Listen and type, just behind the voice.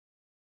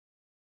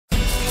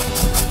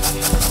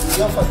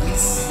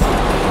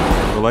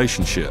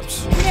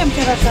relationships,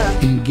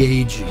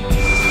 engaging.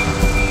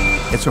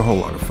 It's a whole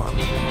lot of fun.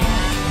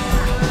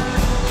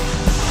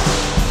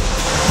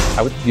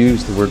 I would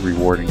use the word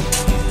rewarding.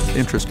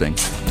 interesting.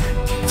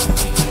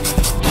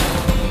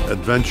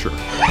 Adventure.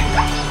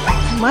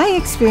 My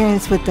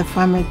experience with the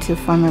Farmer to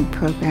Farmer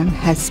program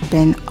has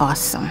been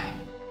awesome.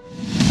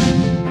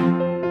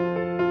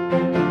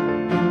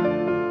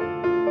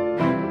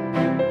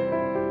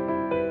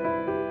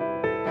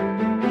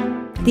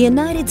 The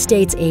United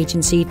States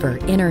Agency for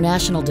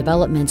International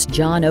Development's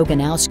John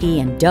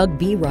Oganowski and Doug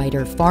B.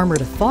 Ryder Farmer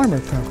to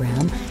Farmer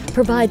program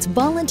provides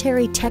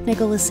voluntary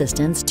technical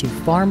assistance to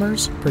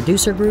farmers,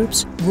 producer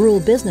groups, rural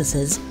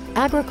businesses,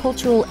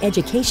 agricultural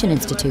education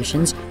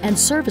institutions, and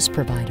service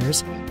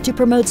providers to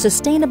promote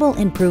sustainable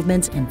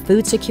improvements in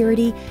food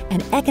security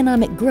and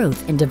economic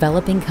growth in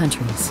developing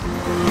countries.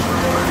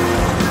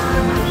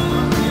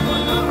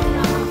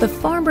 The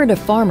Farmer to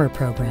Farmer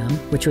program,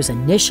 which was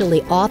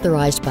initially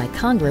authorized by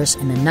Congress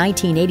in the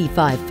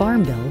 1985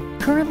 Farm Bill,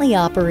 currently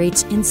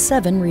operates in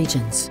 7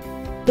 regions.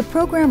 The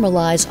program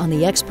relies on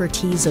the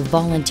expertise of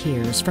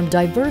volunteers from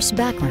diverse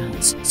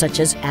backgrounds such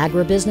as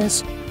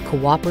agribusiness,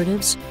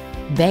 cooperatives,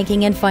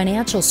 banking and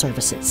financial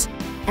services,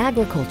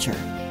 agriculture,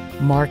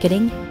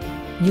 marketing,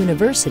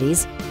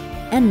 universities,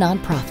 and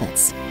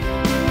nonprofits.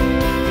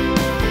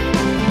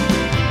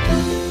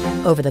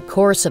 Over the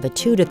course of a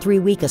 2 to 3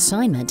 week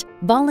assignment,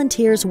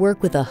 volunteers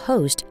work with a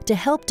host to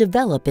help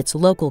develop its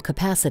local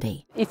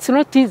capacity. It's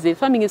not easy.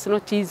 Farming is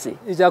not easy.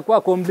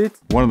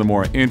 One of the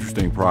more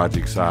interesting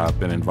projects I've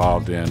been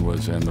involved in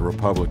was in the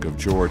Republic of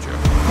Georgia.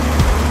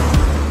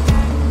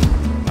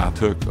 I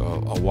took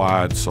a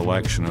wide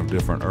selection of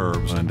different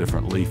herbs and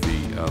different leafy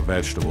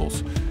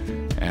vegetables,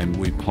 and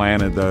we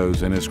planted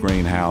those in his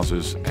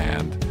greenhouses,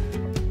 and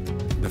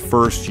the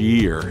first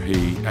year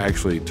he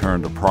actually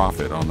turned a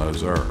profit on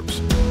those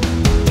herbs.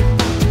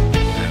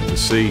 And to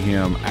see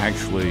him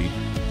actually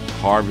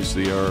harvest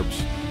the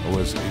herbs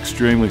was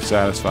extremely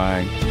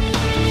satisfying.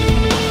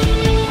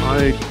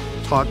 I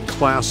taught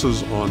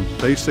classes on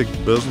basic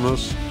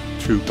business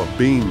to a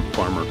bean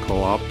farmer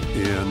co-op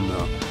in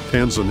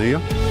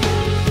Tanzania.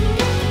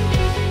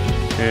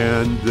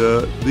 And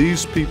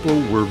these people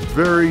were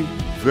very,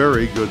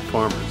 very good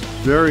farmers,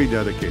 very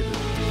dedicated.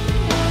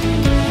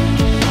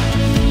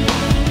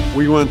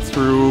 We went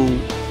through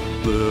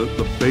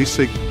the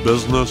basic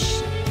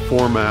business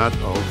format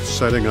of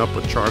setting up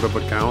a chart of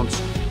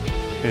accounts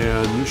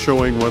and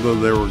showing whether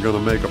they were going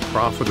to make a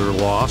profit or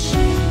loss.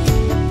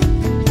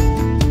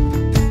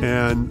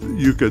 And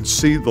you could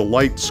see the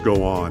lights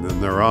go on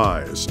in their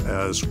eyes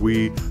as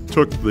we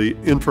took the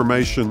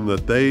information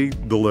that they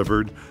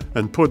delivered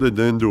and put it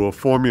into a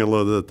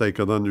formula that they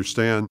could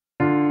understand.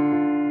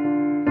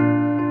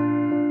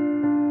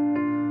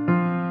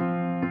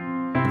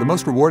 The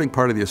most rewarding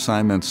part of the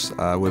assignments,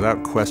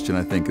 without question,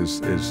 I think,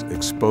 is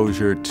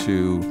exposure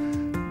to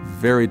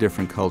very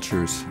different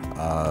cultures,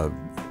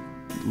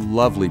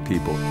 lovely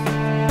people.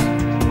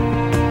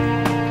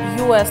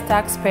 U.S.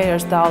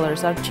 taxpayers'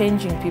 dollars are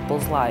changing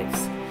people's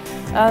lives.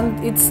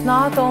 And it's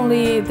not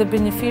only the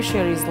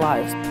beneficiaries'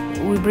 lives.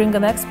 We bring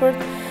an expert,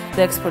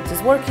 the expert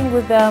is working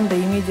with them,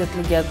 they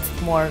immediately get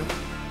more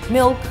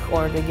milk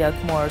or they get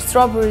more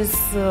strawberries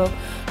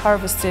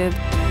harvested.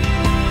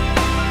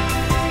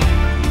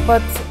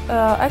 But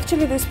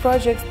actually this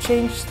project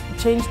changed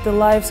the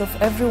lives of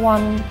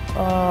everyone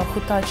who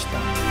touched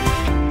them.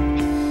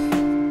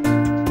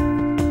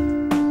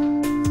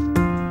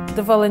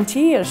 The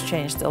volunteers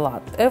changed a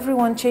lot.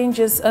 Everyone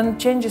changes and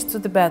changes to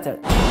the better.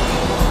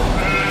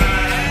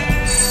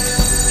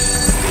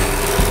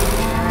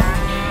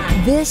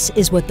 This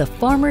is what the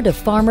Farmer to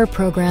Farmer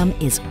program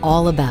is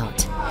all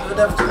about. Good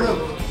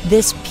afternoon.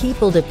 This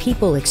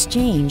people-to-people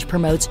exchange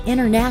promotes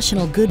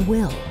international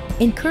goodwill,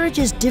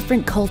 encourages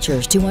different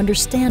cultures to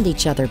understand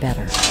each other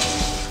better,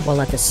 while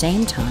at the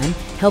same time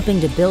helping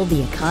to build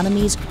the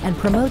economies and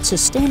promote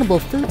sustainable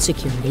food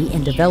security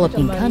in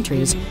developing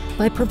countries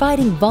by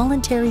providing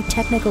voluntary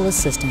technical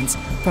assistance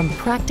from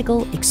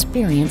practical,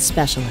 experienced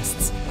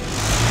specialists.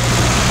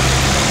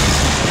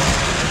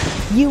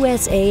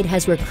 USAID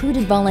has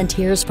recruited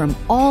volunteers from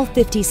all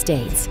 50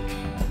 states,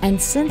 and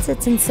since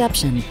its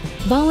inception,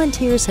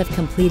 volunteers have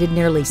completed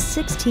nearly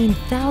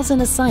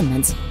 16,000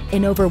 assignments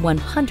in over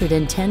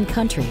 110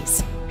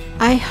 countries.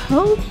 I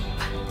hope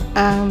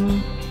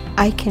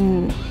I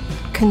can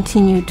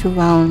continue to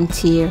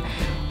volunteer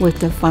with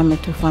the Farmer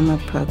to Farmer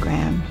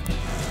program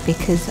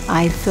because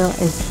I feel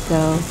as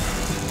though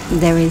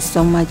there is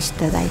so much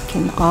that I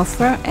can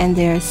offer and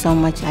there is so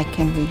much I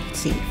can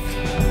receive.